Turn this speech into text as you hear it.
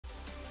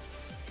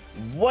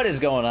What is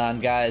going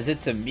on, guys?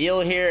 It's Emil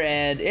here,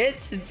 and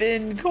it's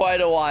been quite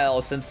a while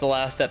since the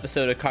last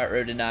episode of Kart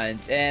Road to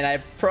Nines, and I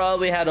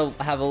probably had to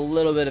have a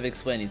little bit of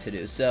explaining to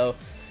do. So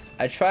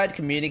I tried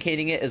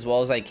communicating it as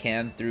well as I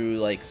can through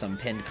like some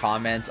pinned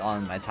comments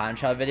on my time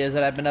trial videos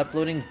that I've been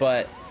uploading,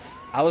 but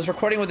I was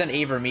recording with an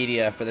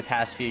AverMedia for the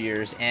past few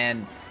years,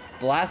 and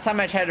the last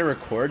time I tried to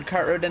record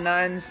Kart Road to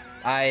Nines,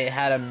 I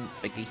had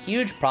a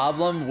huge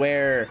problem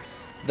where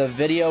the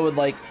video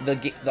would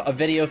a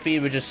video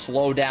feed would just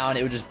slow down.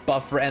 It would just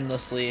buffer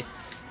endlessly,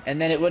 and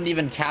then it wouldn't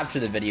even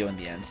capture the video in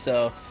the end.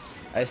 So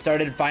I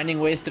started finding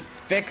ways to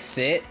fix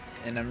it,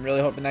 and I'm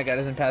really hoping that guy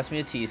doesn't pass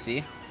me a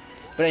TC.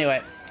 But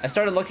anyway, I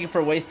started looking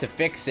for ways to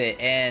fix it,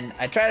 and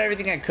I tried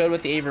everything I could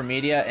with the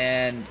AverMedia,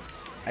 and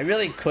I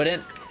really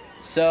couldn't.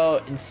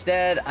 So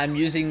instead, I'm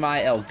using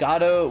my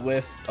Elgato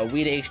with a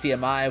Wii to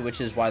HDMI,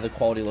 which is why the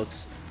quality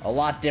looks a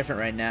lot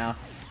different right now.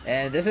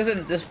 And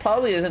this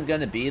probably isn't going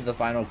to be the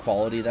final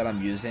quality that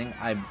I'm using.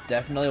 I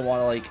definitely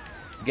want to like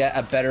get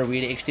a better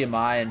Wii to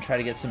HDMI and try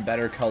to get some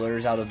better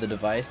colors out of the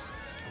device.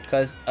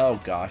 Because, oh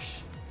gosh.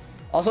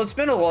 Also, it's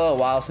been a little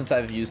while since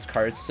I've used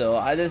karts,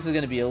 so this is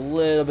going to be a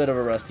little bit of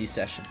a rusty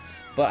session.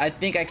 But I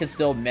think I can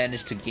still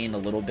manage to gain a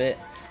little bit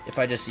if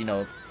I just,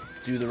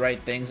 do the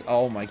right things.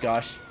 Oh my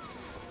gosh.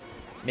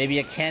 Maybe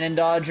a cannon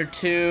dodge or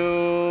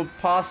two,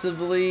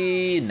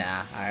 possibly.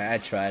 Nah, I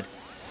tried.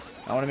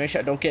 I want to make sure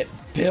I don't get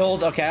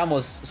billed. Okay, I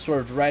almost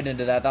swerved right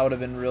into that. That would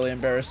have been really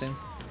embarrassing.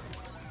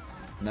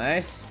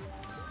 Nice.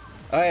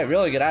 Okay,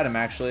 really good item,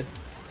 actually.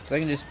 So I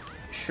can just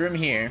shroom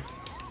here.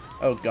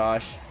 Oh,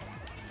 gosh.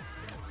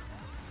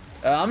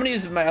 I'm going to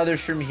use my other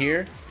shroom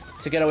here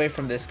to get away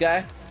from this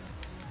guy.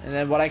 And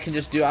then what I can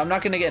just do, I'm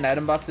not going to get an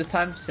item box this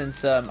time,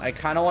 since I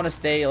kind of want to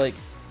stay like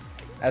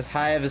as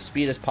high of a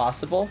speed as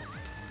possible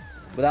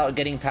without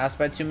getting passed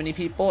by too many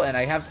people. And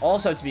I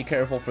also have to be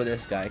careful for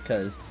this guy,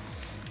 because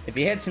if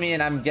he hits me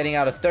and I'm getting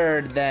out a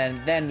third,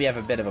 then we have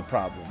a bit of a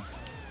problem.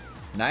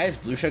 Nice.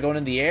 Blue shot going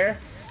in the air.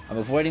 I'm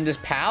avoiding this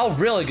POW.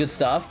 Really good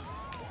stuff.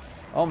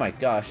 Oh my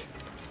gosh.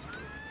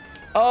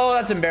 Oh,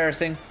 that's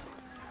embarrassing.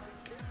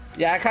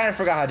 Yeah, I kind of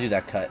forgot how to do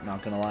that cut,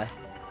 not gonna lie.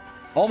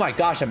 Oh my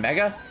gosh, a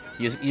mega?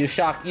 Use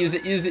shock. Use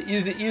it, use it,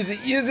 use it, use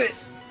it, use it.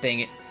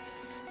 Dang it.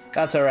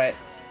 That's alright.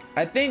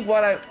 I think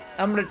what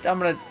I'm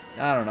gonna,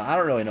 I don't know. I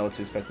don't really know what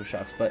to expect with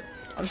shocks, but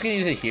I'm just gonna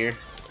use it here.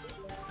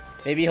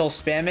 Maybe he'll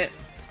spam it.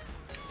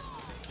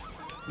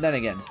 Then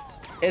again,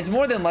 it's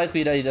more than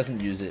likely that he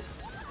doesn't use it.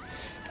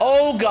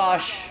 Oh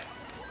gosh.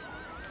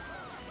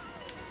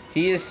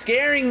 He is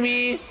scaring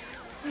me.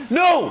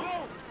 No!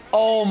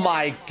 Oh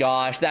my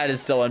gosh, that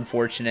is so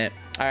unfortunate.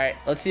 All right,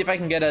 let's see if I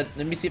can get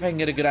let me see if I can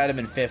get a good item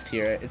in 5th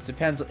here.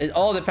 It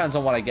all depends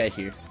on what I get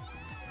here.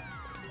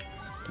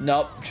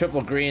 Nope,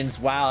 triple greens.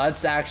 Wow,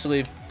 that's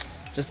actually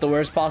just the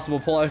worst possible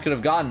pull I could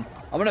have gotten.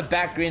 I'm gonna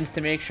back greens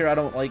to make sure I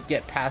don't like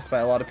get passed by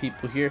a lot of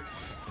people here.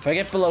 If I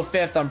get below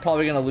 5th, I'm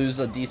probably going to lose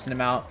a decent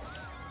amount.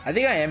 I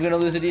think I am going to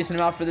lose a decent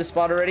amount for this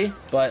spot already,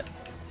 but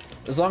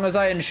as long as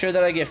I ensure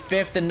that I get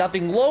 5th and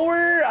nothing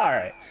lower, all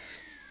right.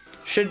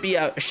 Should be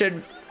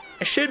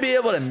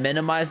able to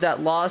minimize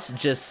that loss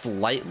just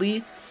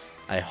slightly.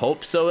 I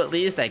hope so, at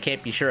least. I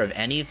can't be sure of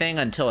anything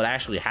until it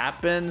actually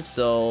happens,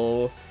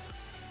 so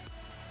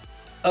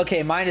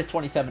okay, mine is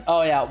 27.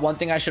 Oh yeah, one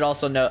thing I should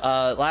also note,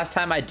 last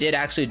time I did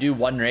actually do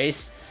one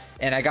race,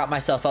 and I got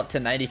myself up to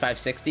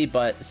 9560,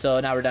 but so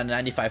now we're down to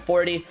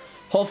 9540.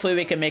 Hopefully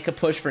we can make a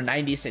push for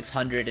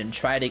 9600 and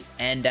try to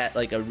end at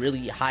like a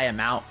really high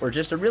amount, or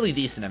just a really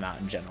decent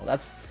amount in general.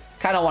 That's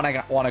kind of what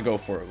I want to go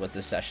for with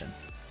this session.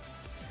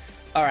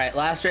 All right,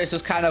 last race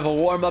was kind of a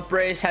warm-up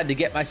race. Had to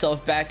get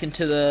myself back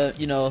into the,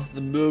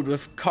 the mood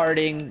with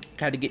karting,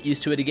 kind of get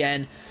used to it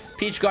again.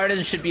 Peach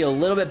Garden should be a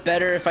little bit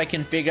better if I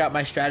can figure out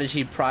my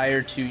strategy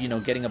prior to,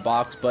 getting a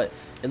box, but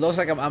it looks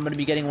like I'm going to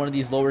be getting one of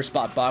these lower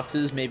spot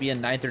boxes, maybe a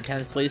 9th or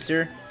 10th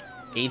placer,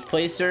 8th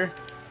placer.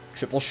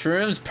 Triple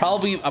shrooms,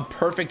 probably a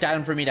perfect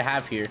item for me to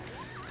have here,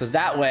 because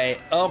that way,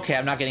 okay,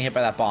 I'm not getting hit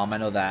by that bomb, I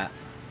know that.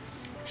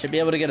 Should be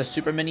able to get a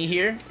super mini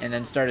here, and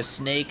then start a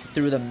snake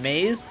through the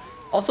maze.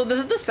 Also, this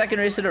is the 2nd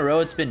race in a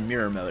row it's been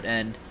mirror mode,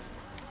 and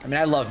I mean,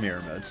 I love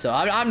mirror mode, so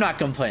I'm not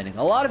complaining.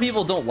 A lot of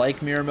people don't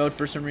like mirror mode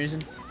for some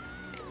reason.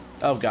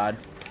 Oh god.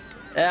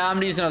 Yeah, I'm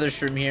gonna use another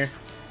shroom here.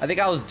 I think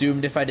I was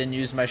doomed if I didn't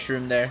use my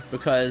shroom there,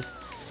 because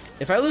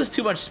if I lose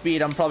too much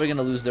speed, I'm probably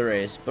gonna lose the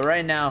race. But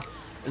right now,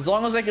 as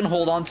long as I can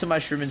hold on to my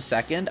shroom in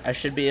 2nd, I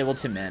should be able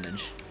to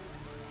manage.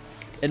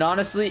 And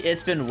honestly,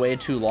 it's been way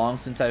too long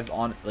since I've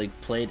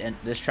played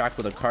this track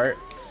with a kart,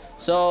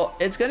 so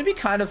it's gonna be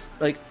kind of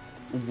like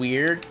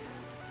weird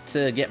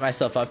to get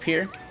myself up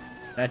here.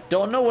 And I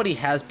don't know what he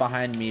has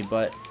behind me,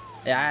 but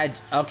yeah,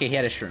 okay, he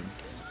had a shroom.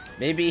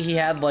 Maybe he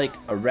had like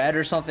a red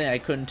or something. I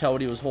couldn't tell what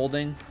he was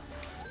holding.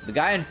 The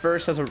guy in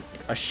 1st has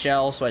a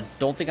shell, so I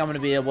don't think I'm going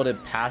to be able to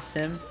pass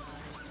him.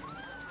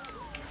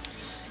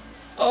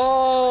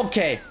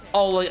 Okay.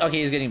 Oh,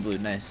 okay, he's getting blue.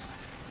 Nice.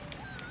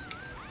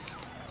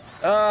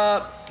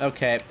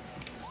 Okay.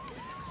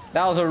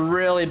 That was a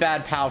really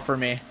bad POW for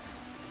me.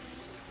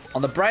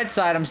 On the bright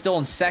side, I'm still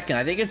in second.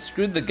 I think it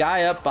screwed the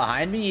guy up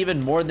behind me even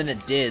more than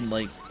it did,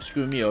 like,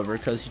 screw me over,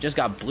 because he just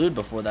got blued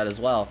before that as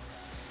well.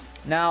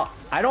 Now,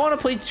 I don't want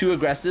to play too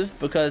aggressive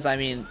because, I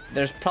mean,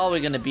 there's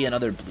probably going to be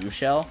another blue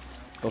shell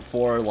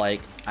before,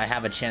 like, I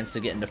have a chance to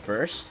get into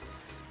first.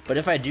 But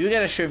if I do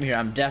get a shroom here,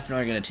 I'm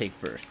definitely going to take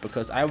first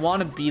because I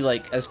want to be,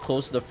 like, as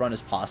close to the front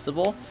as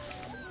possible.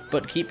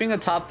 But keeping a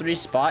top 3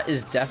 spot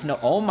is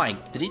definitely... Oh my...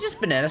 Did he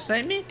just banana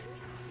snipe me?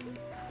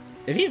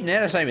 If he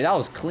banana sniped me, that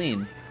was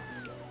clean.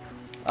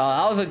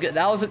 That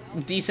was a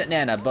decent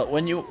nana. But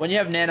when you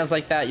have nanas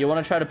like that, you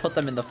want to try to put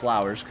them in the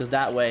flowers because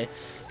that way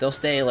they'll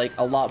stay, like,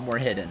 a lot more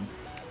hidden.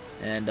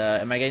 And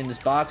am I getting this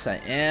box? I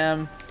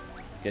am.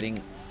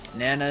 Getting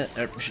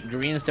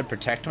greens to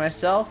protect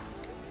myself.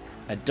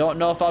 I don't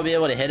know if I'll be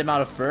able to hit him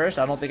out of first.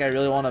 I don't think I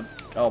really want to...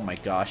 Oh my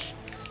gosh.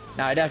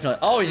 Now I definitely...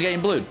 Oh, he's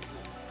getting blued.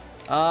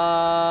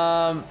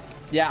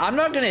 Yeah, I'm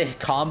not going to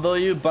combo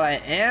you, but I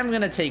am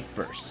going to take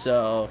first.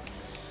 So,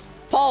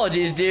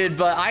 apologies, dude,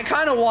 but I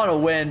kind of want to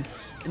win.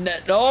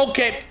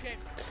 Okay.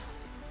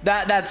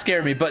 That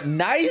scared me, but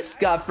nice.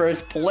 Got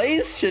first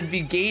place. Should be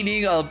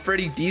gaining a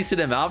pretty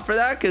decent amount for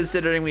that,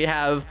 considering we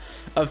have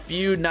a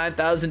few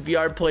 9,000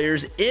 VR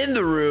players in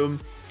the room.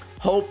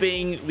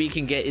 Hoping we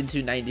can get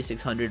into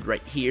 9,600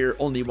 right here.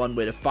 Only one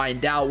way to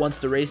find out once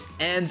the race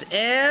ends.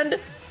 And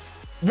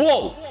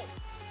whoa.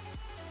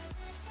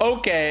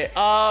 Okay,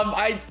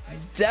 I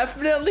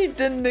definitely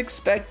didn't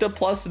expect a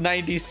plus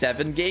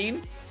 97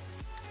 gain.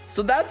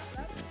 So that's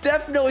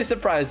definitely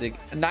surprising.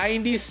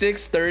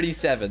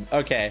 96.37.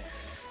 Okay.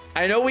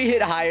 I know we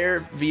hit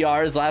higher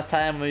VRs last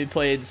time when we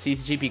played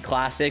CTGP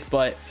Classic,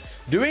 but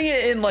doing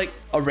it in like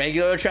a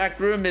regular track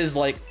room is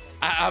like,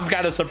 I'm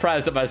kind of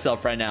surprised at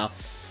myself right now.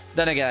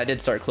 Then again, I did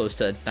start close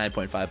to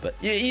 9.5,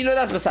 but you know,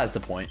 that's besides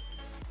the point.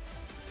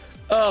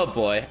 Oh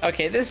boy.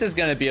 Okay, this is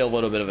going to be a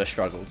little bit of a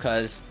struggle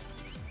because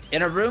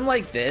in a room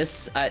like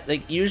this,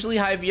 like usually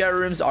high VR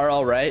rooms are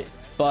all right,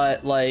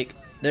 but like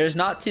there's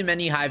not too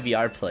many high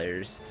VR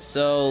players.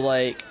 So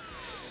like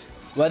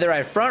whether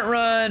I front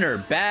run or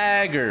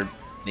bag or,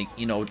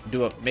 you know,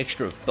 do a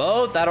mixture of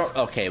both, I don't...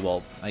 Okay,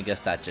 well, I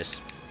guess that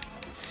just...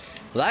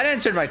 Well, that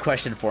answered my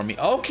question for me.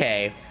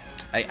 Okay.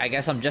 I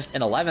guess I'm just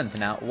in 11th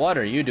now. What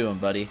are you doing,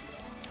 buddy?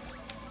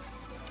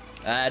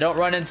 Don't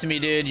run into me,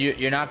 dude.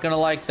 You're not gonna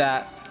like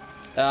that.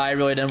 I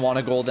really didn't want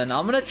a golden.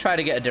 I'm gonna try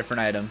to get a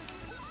different item.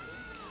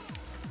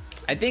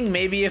 I think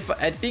maybe if...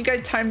 I think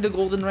I timed the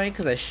golden right,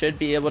 because I should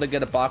be able to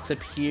get a box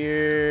up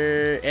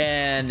here.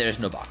 And there's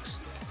no box.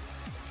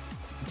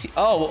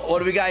 Oh, what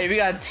do we got here? We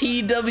got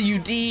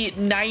TWD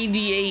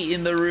 98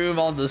 in the room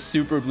on the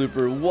super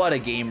blooper. What a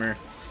gamer.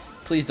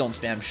 Please don't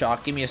spam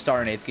shock. Give me a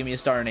star and eighth. Give me a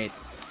star and eighth.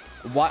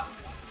 What?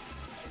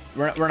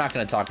 We're not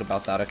going to talk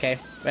about that, okay?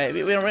 Right, we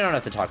don't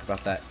have to talk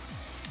about that.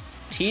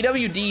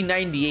 TWD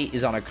 98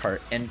 is on a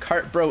cart, and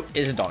Kart Bro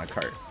isn't on a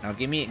cart. Now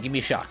give me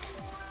a shock.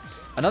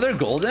 Another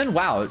golden?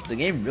 Wow, the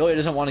game really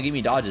doesn't want to give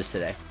me dodges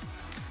today.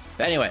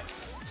 But anyway,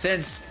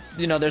 since,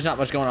 you know, there's not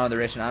much going on in the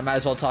race now, I might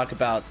as well talk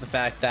about the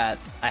fact that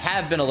I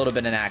have been a little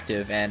bit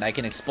inactive, and I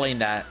can explain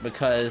that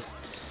because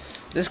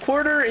this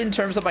quarter, in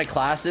terms of my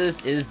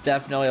classes, is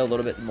definitely a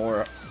little bit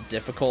more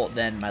difficult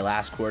than my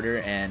last quarter,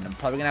 and I'm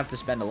probably gonna have to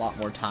spend a lot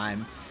more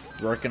time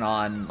working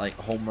on like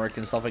homework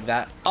and stuff like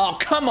that. Oh,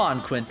 come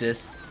on,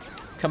 Quintus.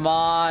 Come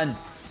on.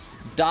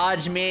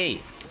 Dodge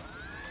me.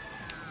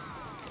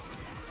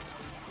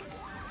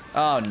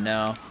 Oh,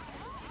 no.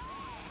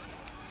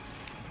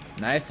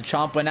 Nice. The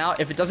chomp went out.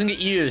 If it doesn't get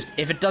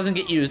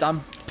used,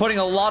 I'm putting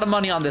a lot of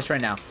money on this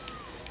right now.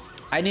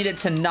 I need it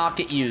to not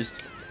get used.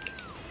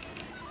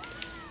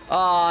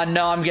 Oh,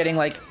 no. I'm getting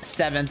like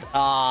 7th.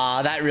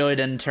 Ah, that really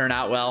didn't turn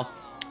out well.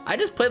 I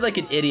just played like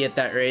an idiot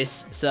that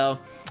race. So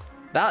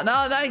that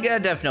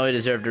definitely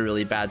deserved a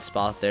really bad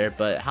spot there.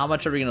 But how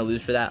much are we going to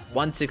lose for that?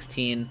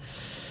 116.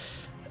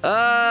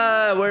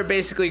 We're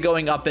basically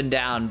going up and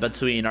down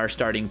between our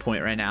starting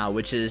point right now,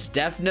 which is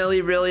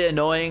definitely really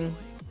annoying.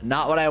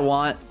 Not what I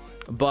want,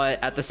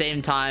 but at the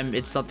same time,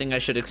 it's something I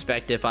should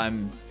expect if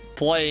I'm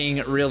playing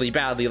really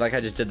badly like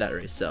I just did that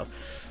race. So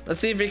let's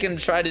see if we can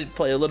try to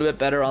play a little bit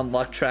better on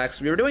luck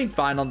tracks. We were doing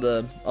fine on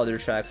the other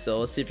tracks, so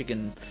let's see if we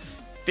can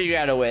figure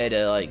out a way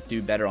to like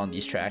do better on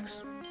these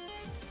tracks.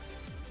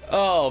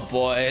 Oh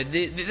boy,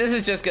 this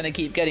is just gonna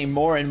keep getting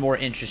more and more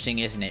interesting,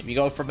 isn't it? We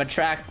go from a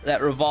track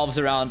that revolves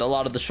around a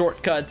lot of the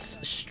shortcuts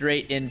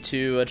straight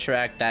into a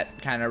track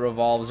that kind of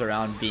revolves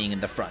around being in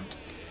the front.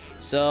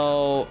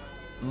 So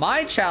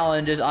my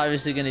challenge is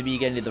obviously going to be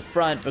getting to the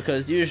front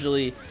because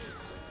usually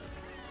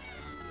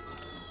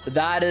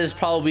that is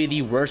probably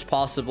the worst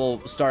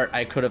possible start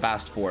I could have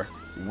asked for.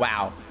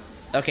 Wow.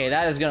 Okay,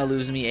 that is going to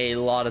lose me a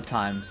lot of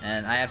time,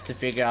 and I have to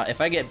figure out if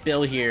I get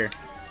Bill here.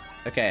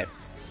 Okay,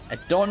 I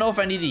don't know if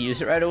I need to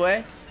use it right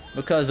away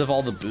because of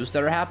all the boosts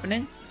that are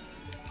happening.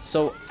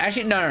 So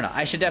actually, no,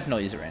 I should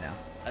definitely use it right now.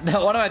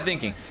 What am I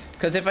thinking?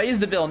 Because if I use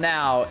the Bill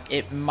now,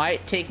 it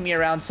might take me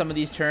around some of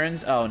these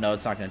turns. Oh no,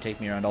 it's not going to take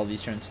me around all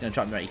these turns. It's going to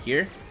drop me right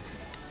here.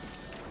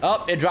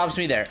 Oh, it drops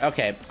me there.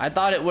 Okay, I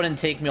thought it wouldn't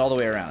take me all the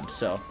way around.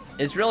 So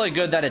it's really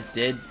good that it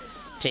did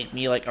take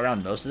me like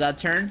around most of that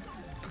turn,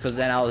 because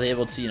then I was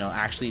able to, you know,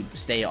 actually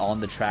stay on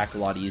the track a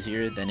lot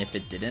easier than if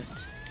it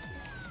didn't.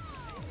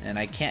 And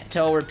I can't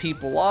tell where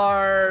people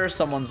are.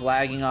 Someone's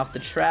lagging off the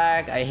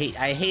track. I hate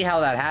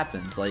how that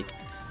happens. Like,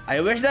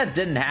 I wish that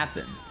didn't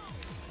happen.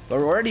 But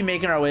we're already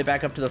making our way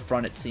back up to the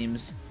front, it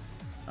seems.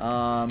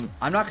 I'm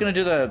not gonna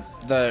do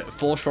the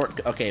full short.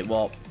 Okay,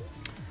 well,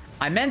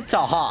 I meant to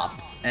hop,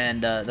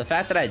 and the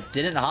fact that I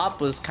didn't hop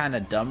was kind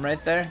of dumb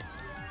right there.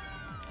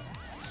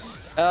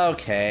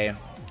 Okay, I'm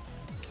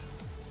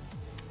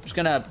just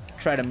gonna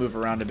try to move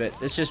around a bit.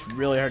 It's just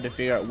really hard to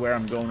figure out where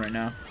I'm going right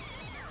now.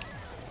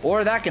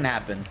 Or that can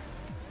happen.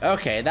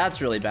 Okay,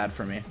 that's really bad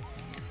for me.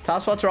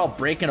 Top spots are all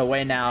breaking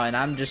away now, and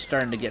I'm just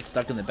starting to get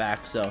stuck in the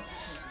back, so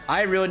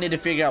I really need to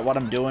figure out what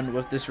I'm doing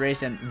with this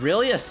race. And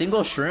really, a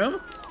single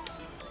shroom?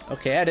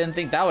 Okay, I didn't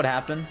think that would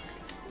happen.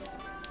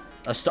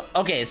 A star.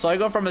 Okay, so I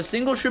go from a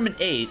single shroom in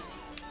 8th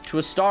to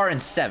a star in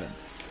 7th.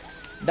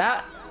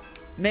 That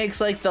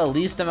makes like the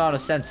least amount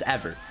of sense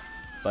ever.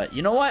 But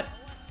you know what?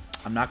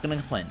 I'm not gonna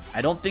complain.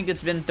 I don't think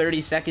it's been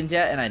 30 seconds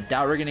yet, and I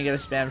doubt we're gonna get a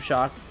spam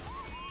shock.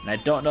 And I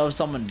don't know if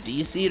someone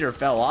DC'd or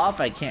fell off.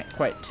 I can't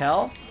quite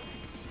tell.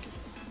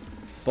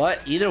 But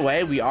either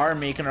way, we are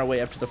making our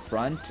way up to the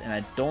front, and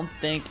I don't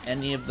think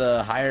any of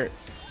the higher...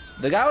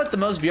 The guy with the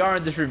most VR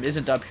in this room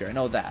isn't up here. I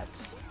know that.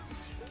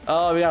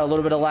 Oh, we got a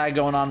little bit of lag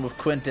going on with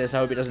Quintus. I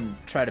hope he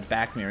doesn't try to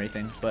back me or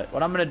anything. But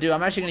what I'm going to do,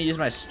 I'm actually going to use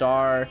my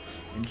star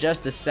in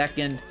just a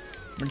second.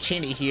 I'm going to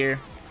chain it here.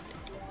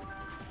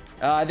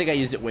 I think I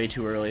used it way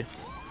too early.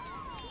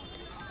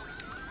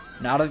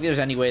 No, I don't think there's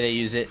any way they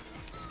use it.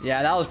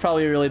 Yeah, that was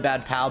probably a really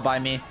bad POW by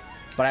me.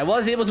 But I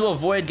was able to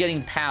avoid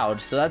getting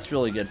POW'd, so that's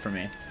really good for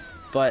me.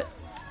 But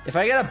if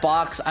I get a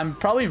box, I'm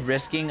probably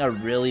risking a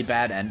really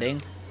bad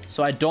ending.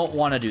 So I don't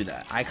want to do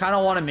that. I kind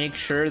of want to make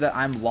sure that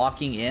I'm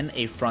locking in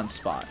a front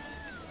spot.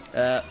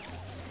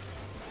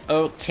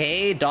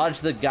 Okay,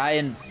 dodge the guy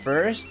in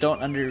first.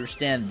 Don't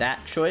understand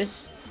that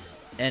choice.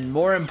 And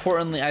more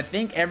importantly, I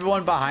think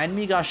everyone behind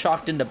me got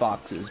shocked into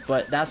boxes.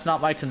 But that's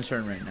not my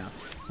concern right now.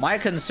 My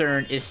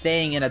concern is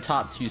staying in a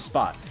top 2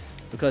 spot,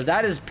 because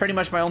that is pretty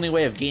much my only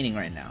way of gaining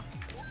right now.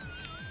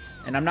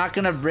 And I'm not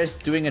going to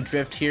risk doing a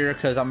drift here,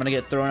 because I'm going to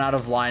get thrown out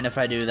of line if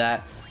I do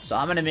that. So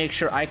I'm going to make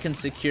sure I can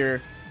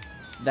secure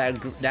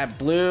that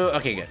blue.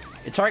 Okay, good.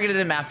 It targeted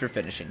him after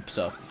finishing.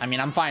 So, I mean,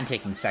 I'm fine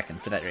taking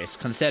second for that race,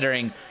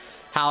 considering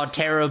how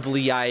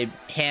terribly I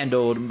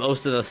handled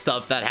most of the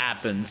stuff that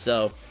happened.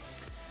 So,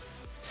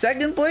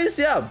 second place,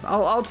 yeah,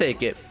 I'll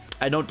take it.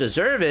 I don't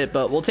deserve it,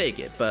 but we'll take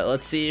it. But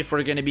let's see if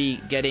we're going to be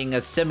getting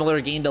a similar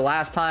gain to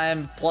last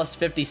time. Plus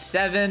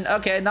 57.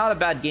 Okay, not a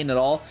bad gain at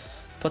all.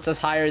 Puts us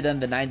higher than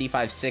the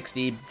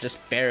 95-60, just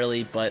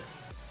barely. But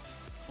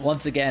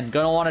once again,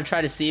 going to want to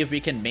try to see if we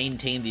can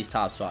maintain these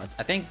top spots.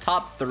 I think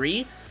top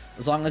 3,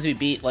 as long as we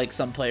beat like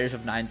some players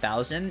with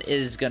 9,000,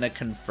 is going to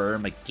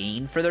confirm a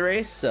gain for the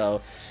race.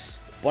 So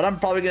what I'm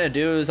probably going to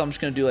do is I'm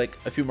just going to do like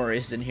a few more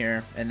races in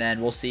here, and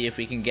then we'll see if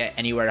we can get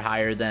anywhere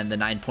higher than the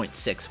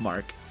 9.6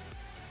 mark.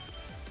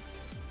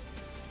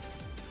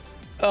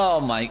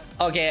 Oh my,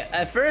 okay,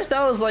 at first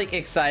I was like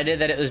excited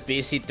that it was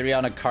BC3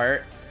 on a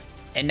cart,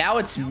 and now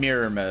it's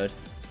mirror mode.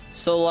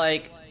 So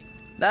like,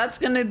 that's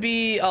gonna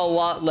be a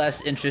lot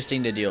less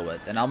interesting to deal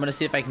with, and I'm gonna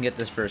see if I can get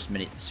this first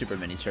super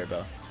mini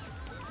turbo.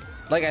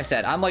 Like I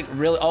said, I'm like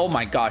really, oh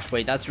my gosh,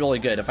 wait, that's really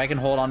good. If I can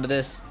hold on to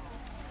this.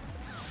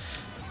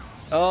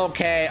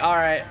 Okay, all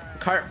right,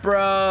 Kart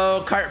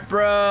bro,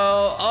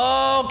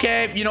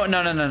 okay, you know what,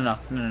 no,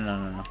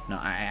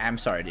 I'm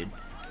sorry, dude.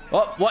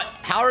 Oh, what,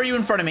 how are you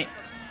in front of me?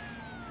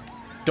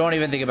 Don't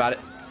even think about it.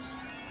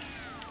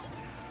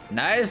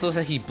 Nice, looks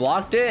like he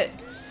blocked it.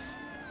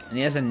 And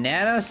he has a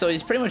Nana, so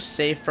he's pretty much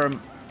safe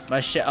from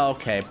my shit.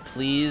 Okay,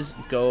 please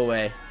go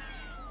away.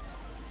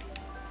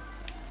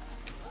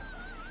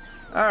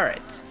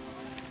 Alright.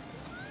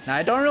 Now,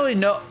 I don't really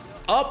know.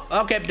 Oh,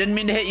 okay, didn't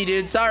mean to hit you,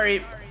 dude.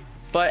 Sorry.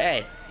 But,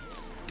 hey,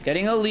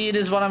 getting a lead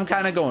is what I'm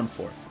kind of going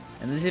for.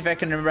 And let's see if I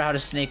can remember how to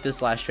snake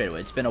this last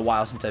straightaway. It's been a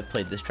while since I've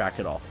played this track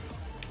at all.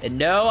 And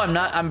no,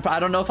 I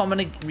don't know if I'm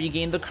going to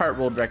regain the kart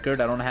world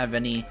record. I don't have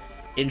any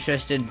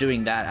interest in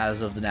doing that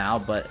as of now,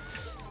 but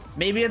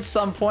maybe at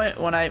some point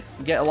when I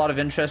get a lot of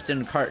interest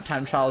in kart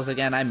time trials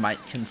again, I might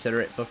consider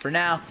it. But for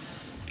now,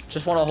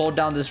 just want to hold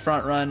down this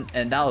front run,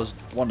 and that was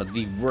one of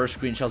the worst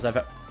green shells I've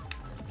had.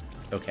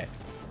 Okay.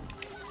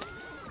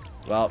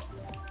 Well,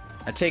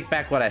 I take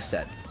back what I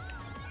said.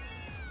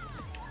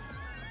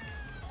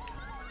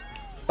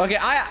 Okay,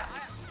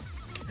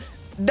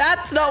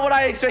 that's not what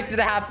I expected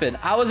to happen.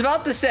 I was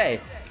about to say,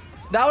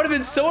 that would have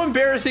been so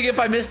embarrassing if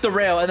I missed the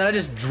rail and then I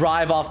just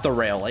drive off the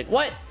rail. Like,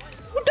 what?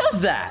 Who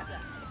does that?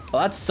 Oh,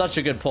 that's such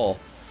a good pull.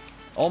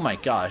 Oh my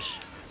gosh.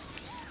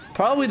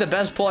 Probably the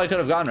best pull I could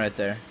have gotten right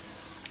there.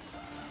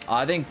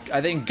 I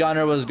think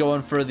Gunner was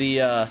going for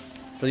the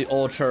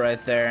ultra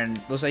right there, and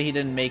looks like he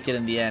didn't make it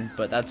in the end,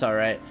 but that's all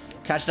right.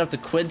 Catching up to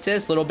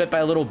Quintus little bit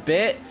by little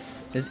bit.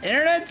 His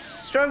internet's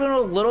struggling a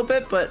little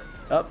bit, but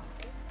up.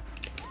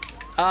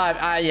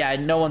 Yeah,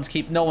 no one's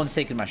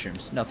taking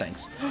mushrooms. No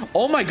thanks.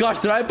 Oh my gosh,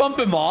 did I bump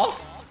him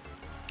off?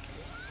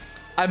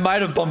 I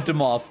might have bumped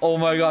him off. Oh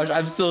my gosh,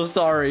 I'm so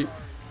sorry.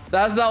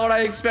 That's not what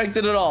I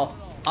expected at all.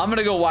 I'm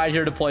gonna go wide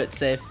here to play it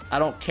safe. I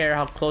don't care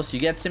how close you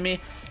get to me.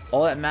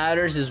 All that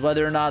matters is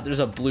whether or not there's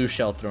a blue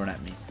shell thrown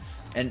at me.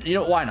 And you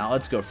know, why not?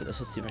 Let's go for this.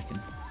 Let's see if I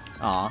can.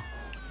 Aw.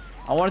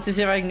 I wanted to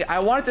see if I can. I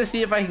wanted to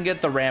see if I can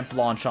get the ramp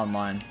launch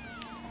online.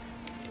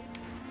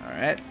 All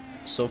right.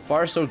 So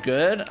far, so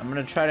good. I'm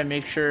gonna try to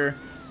make sure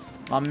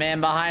my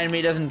man behind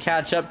me doesn't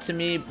catch up to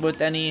me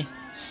with any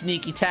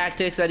sneaky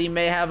tactics that he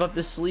may have up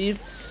his sleeve.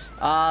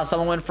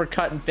 Someone went for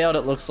cut and failed,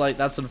 it looks like.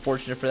 That's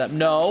unfortunate for them.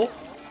 No.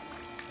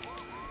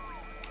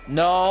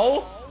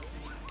 No.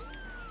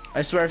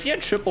 I swear, if you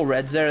had triple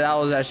reds there, that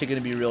was actually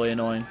going to be really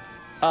annoying.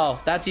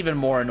 Oh, that's even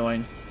more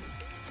annoying.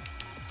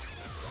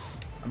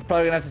 I'm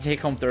probably going to have to take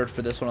home third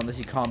for this one unless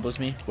he combos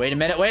me. Wait a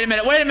minute, wait a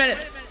minute, wait a minute.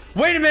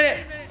 Wait a minute.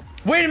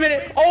 Wait a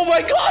minute. Oh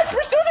my gosh,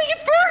 we're still taking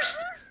first.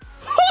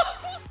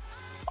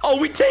 Oh,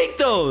 we take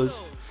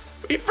those.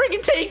 We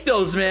freaking take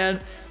those,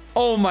 man.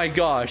 Oh my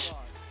gosh.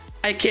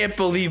 I can't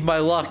believe my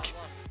luck.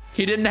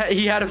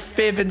 He had a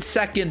fib in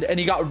second and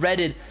he got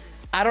redded.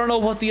 I don't know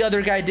what the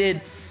other guy did,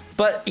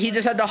 but he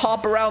just had to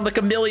hop around like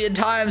a million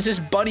times,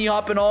 just bunny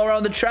hopping all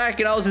around the track,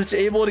 and I was just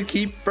able to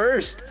keep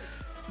first.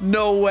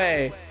 No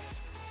way.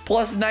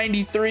 Plus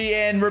 93,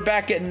 and we're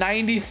back at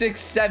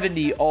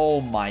 96.70. Oh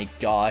my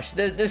gosh.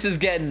 This is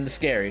getting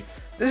scary.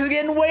 This is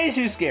getting way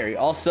too scary.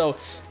 Also,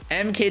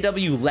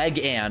 MKW leg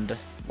and,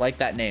 like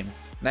that name.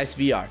 Nice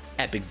VR.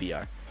 Epic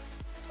VR.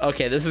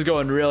 Okay, this is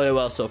going really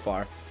well so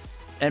far.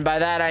 And by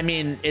that, I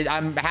mean,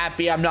 I'm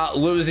happy I'm not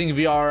losing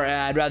VR.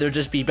 I'd rather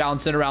just be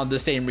bouncing around the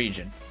same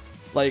region.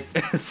 Like,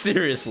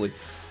 seriously.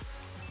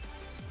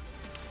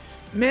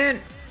 Man,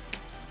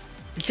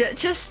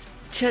 just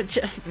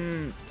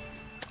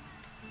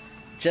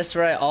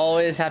where I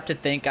always have to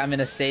think I'm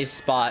in a safe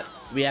spot,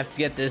 we have to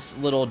get this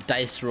little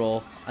dice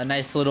roll, a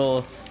nice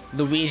little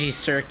Luigi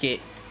circuit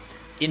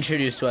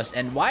introduced to us.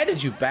 And why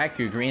did you back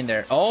your green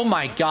there? Oh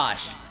my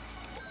gosh.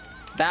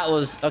 That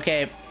was,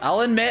 okay,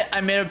 I'll admit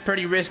I made a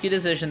pretty risky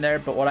decision there,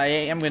 but what I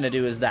am going to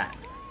do is that.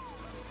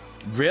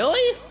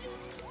 Really?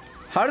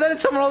 How did that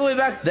hit someone all the way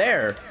back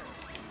there?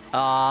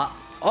 Oh,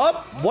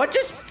 what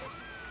just?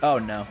 Oh,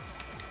 no.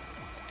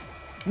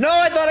 No,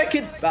 I thought I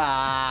could,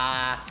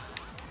 I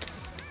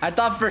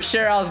thought for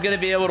sure I was going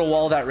to be able to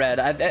wall that red.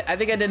 I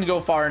think I didn't go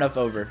far enough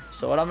over.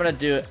 So what I'm going to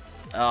do,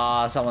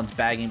 someone's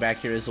bagging back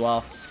here as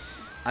well.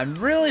 I'm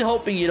really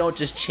hoping you don't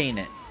just chain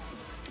it.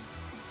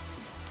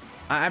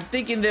 I'm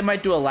thinking they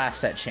might do a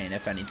last set chain,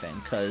 if anything,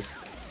 because...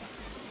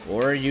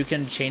 Or you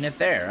can chain it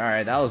there.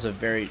 Alright, that was a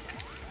very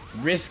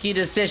risky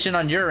decision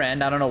on your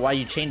end. I don't know why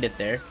you chained it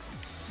there.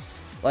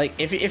 Like,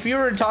 if you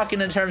were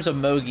talking in terms of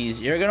Mogies,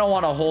 you're going to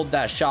want to hold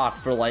that shock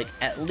for, like,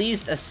 at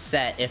least a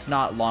set, if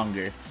not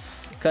longer.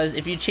 Because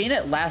if you chain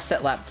it last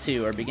set lap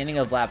 2 or beginning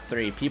of lap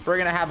 3, people are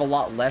going to have a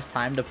lot less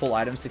time to pull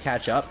items to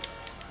catch up.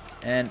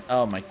 And,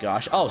 oh my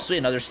gosh. Oh, sweet,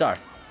 another star.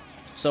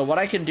 So what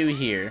I can do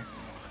here...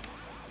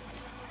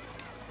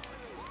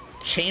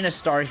 Chain a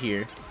star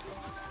here.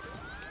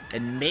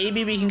 And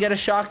maybe we can get a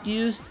shock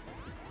used.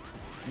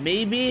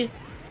 Maybe.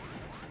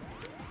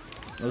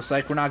 Looks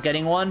like we're not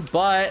getting one,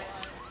 but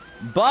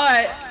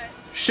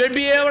should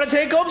be able to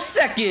take home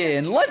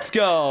second. Let's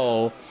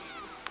go.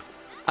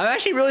 I'm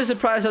actually really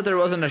surprised that there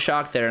wasn't a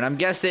shock there, and I'm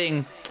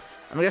guessing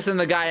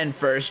the guy in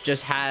first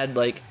just had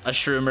like a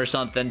shroom or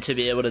something to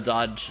be able to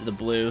dodge the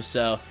blue,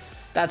 so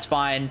that's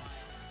fine.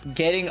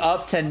 Getting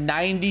up to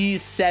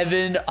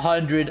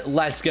 9,700.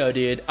 Let's go,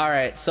 dude. All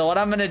right, so what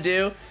I'm gonna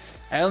do,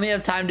 I only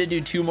have time to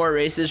do 2 more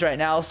races right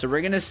now, so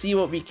we're gonna see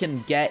what we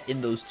can get in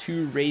those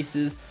 2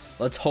 races.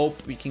 Let's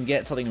hope we can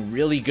get something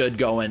really good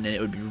going, and it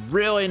would be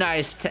really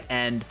nice to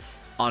end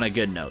on a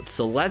good note.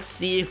 So let's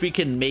see if we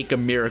can make a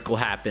miracle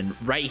happen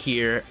right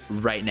here,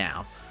 right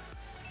now.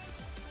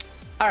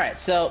 All right,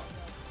 so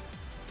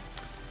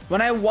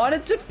when I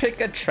wanted to pick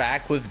a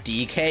track with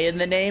DK in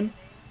the name,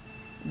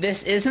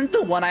 this isn't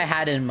the one I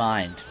had in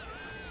mind.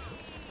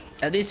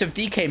 At least with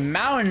DK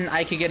Mountain,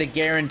 I could get a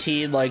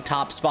guaranteed like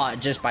top spot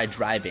just by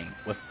driving.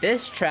 With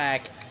this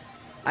track,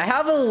 I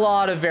have a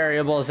lot of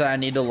variables that I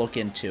need to look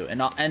into,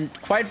 and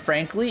quite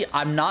frankly,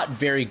 I'm not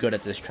very good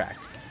at this track,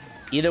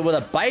 either with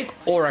a bike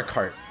or a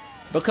kart,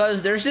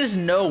 because there's just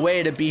no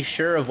way to be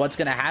sure of what's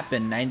gonna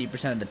happen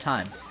 90% of the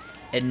time.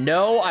 And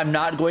no, I'm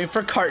not going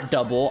for kart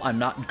double. I'm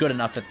not good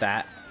enough at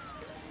that.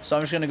 So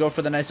I'm just gonna go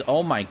for the nice,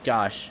 oh my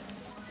gosh.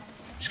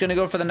 Just gonna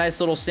go for the nice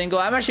little single.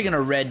 I'm actually gonna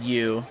red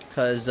you,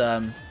 because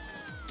you're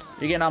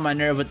getting on my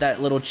nerve with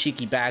that little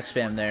cheeky back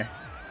spam there.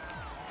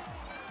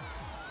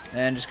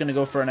 And just gonna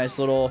go for a nice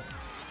little,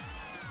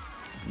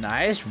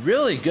 nice,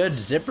 really good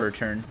zipper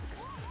turn.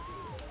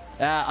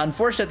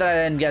 Unfortunate that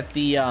I didn't get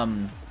the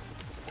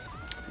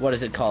what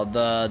is it called?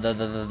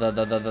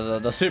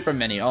 The super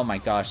mini. Oh my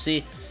gosh.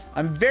 See,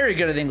 I'm very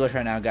good at English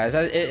right now, guys.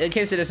 In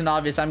case it isn't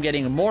obvious, I'm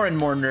getting more and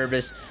more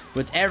nervous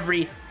with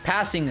every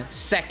passing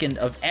second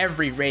of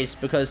every race,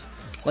 because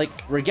like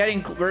we're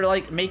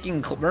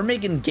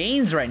making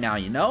gains right now,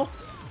 you know?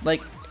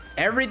 Like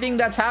everything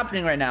that's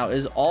happening right now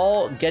is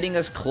all getting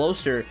us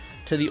closer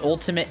to the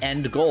ultimate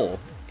end goal.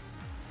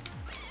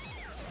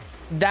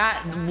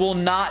 that will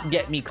not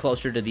get me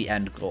closer to the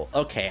end goal.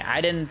 Okay,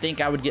 I didn't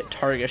think I would get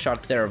target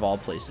shocked there of all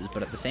places,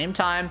 but at the same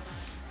time,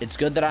 it's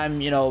good that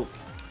I'm, you know,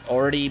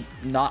 already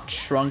not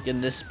shrunk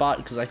in this spot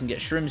because I can get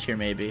shrooms here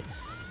maybe.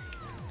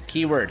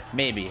 Keyword,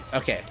 maybe.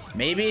 Okay,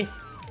 maybe.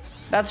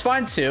 That's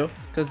fine too,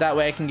 because that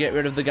way I can get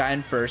rid of the guy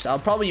in first. I'll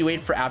probably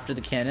wait for after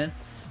the cannon.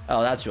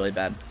 Oh, that's really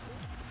bad.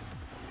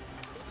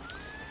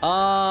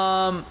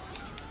 I'm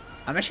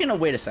actually gonna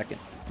wait a second.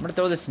 I'm gonna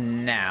throw this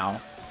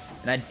now.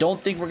 And I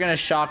don't think we're gonna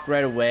shock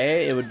right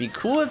away. It would be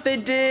cool if they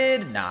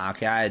did. Nah,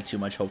 okay, I had too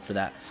much hope for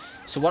that.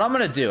 So what I'm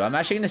gonna do, I'm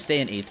actually gonna stay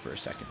in 8th for a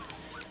second.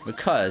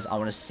 Because I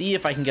wanna see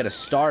if I can get a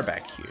star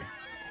back here.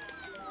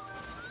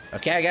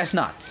 Okay, I guess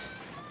not.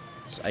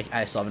 So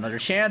I still have another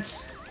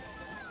chance.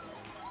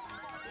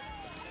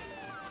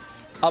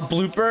 A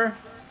blooper.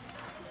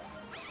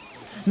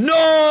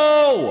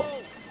 No!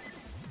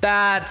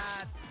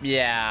 That's,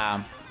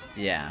 yeah.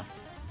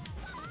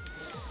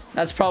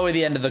 That's probably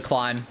the end of the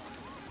climb.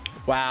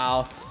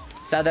 Wow.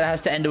 Sad that it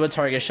has to end to a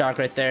target shock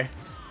right there.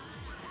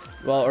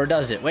 Well, or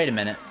does it? Wait a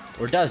minute.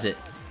 Or does it?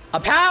 A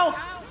pow?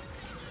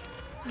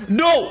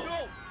 No!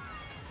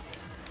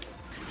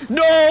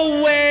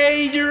 No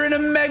way! You're in a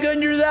mega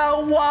and you're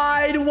that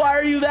wide! Why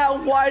are you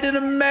that wide in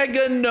a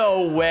mega?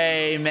 No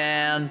way,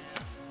 man.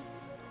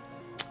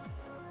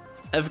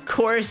 Of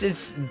course,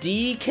 it's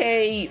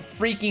DK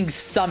freaking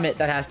Summit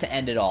that has to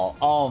end it all.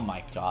 Oh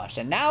my gosh.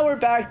 And now we're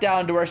back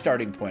down to our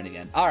starting point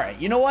again.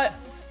 Alright, you know what?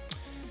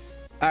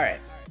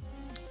 Alright.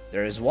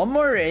 There is one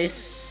more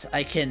race.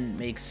 I can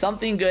make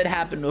something good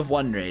happen with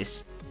one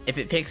race. If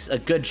it picks a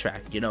good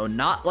track. You know,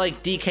 not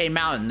like DK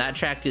Mountain. That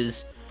track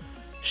is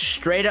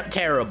straight up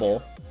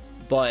terrible.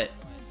 But,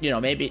 you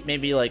know,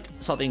 maybe like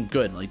something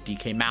good. Like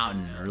DK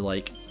Mountain. Or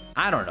like,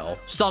 I don't know.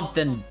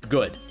 Something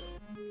good.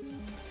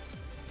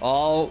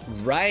 All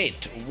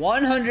right,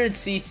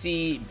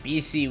 100cc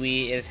BC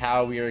Wii is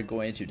how we are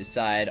going to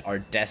decide our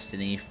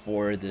destiny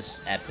for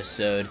this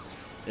episode.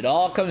 It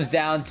all comes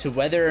down to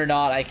whether or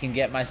not I can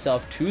get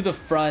myself to the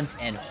front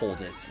and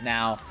hold it.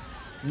 Now,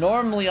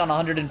 normally on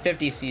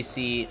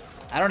 150cc,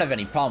 I don't have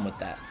any problem with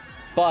that.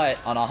 But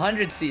on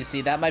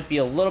 100cc, that might be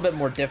a little bit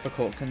more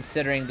difficult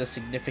considering the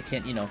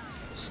significant, you know,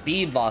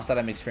 speed loss that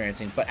I'm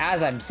experiencing. But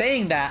as I'm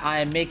saying that, I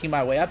am making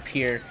my way up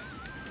here.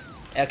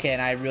 Okay,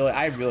 and I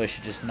really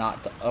should just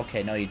not.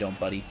 Okay, no, you don't,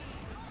 buddy.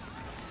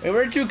 Wait,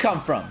 where'd you come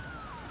from?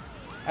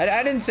 I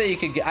didn't say you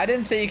could. I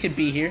didn't say you could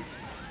be here.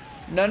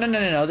 No.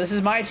 This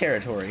is my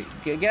territory.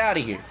 Get out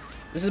of here.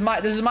 This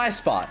is my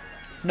spot.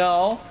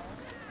 No.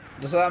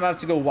 So I'm gonna have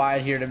to go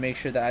wide here to make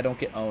sure that I don't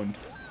get owned.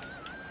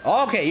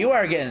 Okay, you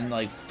are getting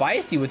like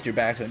feisty with your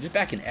back. Just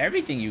backing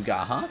everything you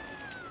got, huh?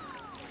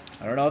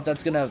 I don't know if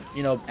that's gonna,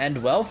 you know,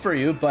 end well for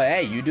you, but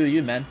hey, you do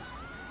you, man.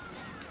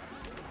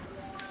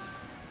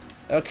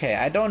 Okay,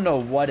 I don't know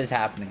what is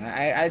happening.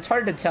 It's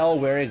hard to tell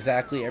where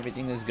exactly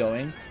everything is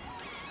going.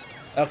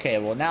 Okay,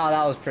 well now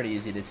that was pretty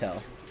easy to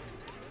tell.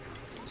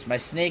 So my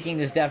snaking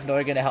is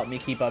definitely going to help me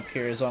keep up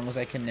here as long as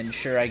I can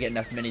ensure I get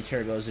enough mini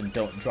turbos and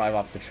don't drive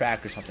off the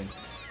track or something.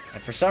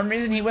 And for some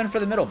reason he went for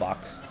the middle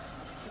box.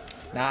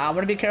 Now I'm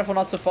going to be careful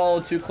not to follow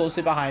too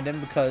closely behind him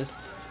because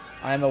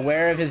I'm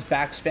aware of his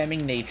back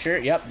spamming nature.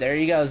 Yep, there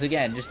he goes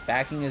again, just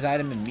backing his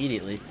item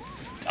immediately.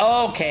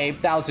 Okay,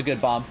 that was a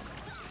good bomb.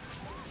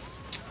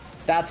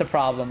 That's a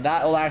problem.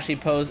 That will actually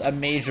pose a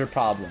major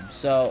problem.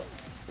 So,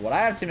 what I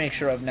have to make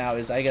sure of now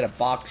is I get a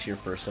box here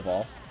first of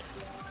all.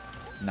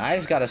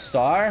 Nice, got a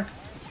star.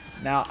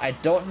 Now, I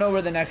don't know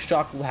where the next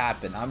shock will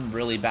happen. I'm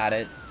really bad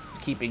at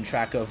keeping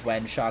track of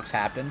when shocks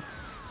happen.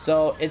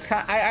 So, it's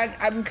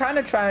I'm kind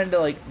of trying to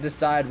like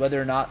decide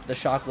whether or not the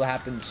shock will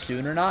happen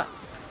soon or not.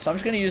 So, I'm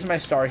just going to use my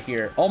star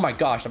here. Oh my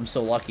gosh, I'm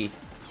so lucky.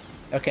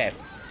 Okay.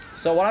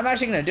 So, what I'm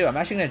actually going to do, I'm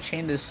actually going to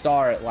chain this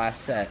star at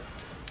last set.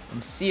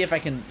 And see if I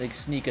can, like,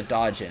 sneak a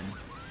dodge in.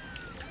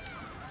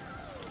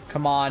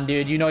 Come on,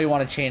 dude. You know you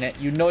want to chain it.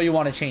 You know you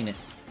want to chain it.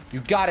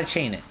 You gotta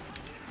chain it.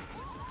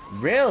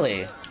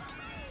 Really? I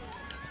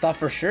thought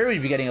for sure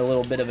we'd be getting a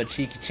little bit of a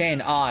cheeky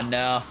chain. Oh,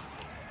 no.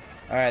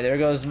 Alright, there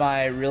goes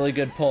my really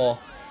good pull.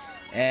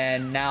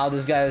 And now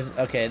this guy's...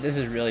 Okay, this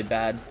is really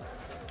bad.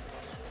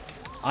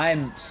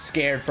 I'm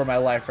scared for my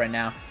life right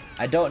now.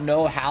 I don't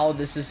know how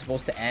this is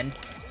supposed to end.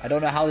 I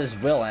don't know how this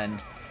will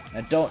end. I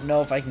don't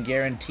know if I can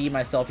guarantee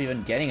myself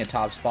even getting a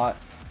top spot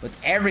with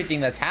everything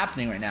that's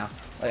happening right now.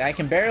 Like, I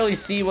can barely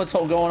see what's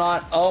going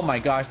on. Oh my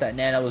gosh, that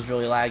nano was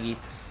really laggy.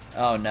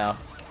 Oh no.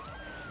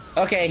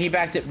 Okay, he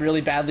backed it really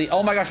badly.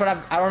 Oh my gosh, what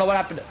happened? I don't know what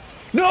happened.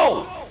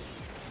 No!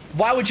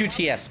 Why would you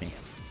TS me?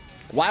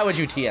 Why would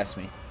you TS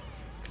me?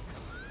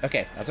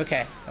 Okay, that's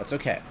okay. That's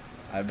okay.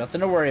 I have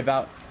nothing to worry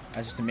about. I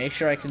just have to make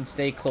sure I can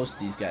stay close to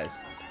these guys.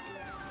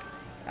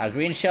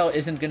 Green shell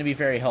isn't going to be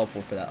very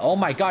helpful for that. Oh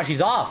my gosh,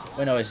 he's off.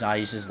 Wait, no, he's not.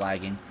 He's just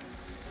lagging.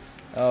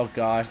 Oh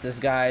gosh, this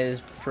guy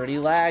is pretty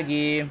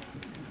laggy.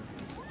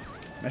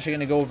 I'm actually going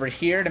to go over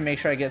here to make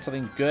sure I get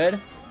something good.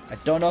 I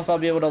don't know if I'll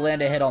be able to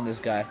land a hit on this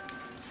guy.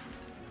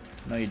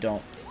 No, you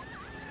don't.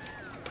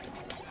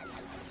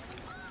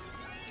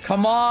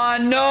 Come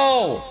on,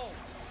 no!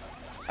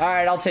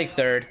 Alright, I'll take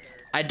third.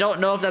 I don't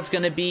know if that's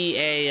going to be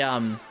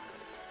a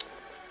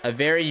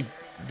very,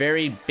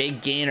 very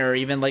big gain or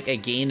even like a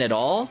gain at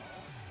all.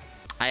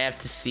 I have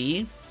to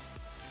see.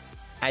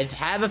 I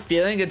have a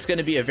feeling it's going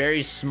to be a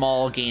very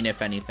small gain,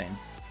 if anything.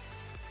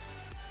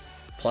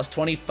 Plus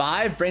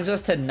 25 brings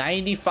us to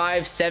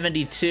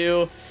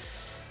 95.72.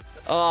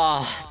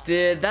 Oh,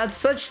 dude, that's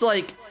such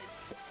like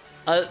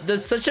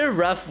that's such a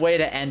rough way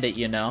to end it,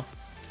 you know?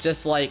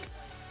 Just like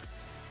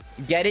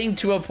getting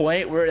to a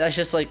point where that's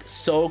just like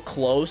so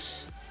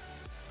close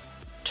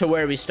to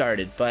where we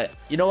started. But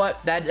you know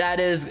what? That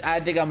is, I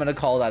think I'm gonna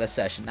call that a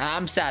session.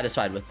 I'm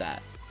satisfied with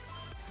that.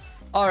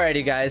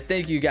 Alrighty guys,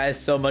 thank you guys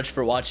so much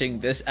for watching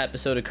this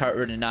episode of Kart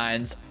Road To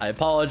 9s. I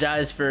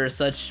apologize for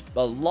such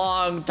a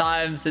long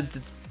time since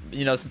it's,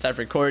 you know, since I've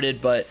recorded,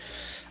 but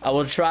I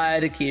will try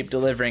to keep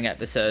delivering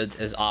episodes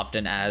as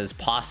often as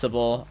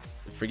possible.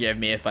 Forgive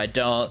me if I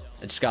don't.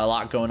 I just got a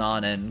lot going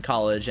on in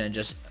college and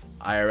just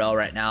IRL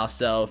right now,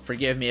 so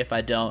forgive me if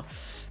I don't.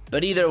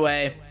 But either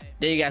way,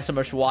 thank you guys so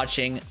much for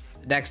watching.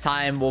 Next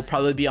time we'll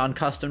probably be on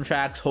custom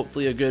tracks.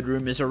 Hopefully a good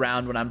room is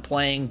around when I'm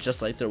playing,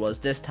 just like there was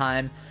this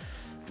time.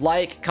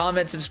 Like,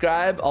 comment,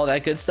 subscribe, all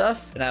that good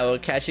stuff, and I will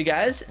catch you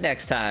guys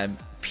next time.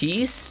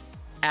 Peace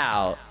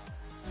out.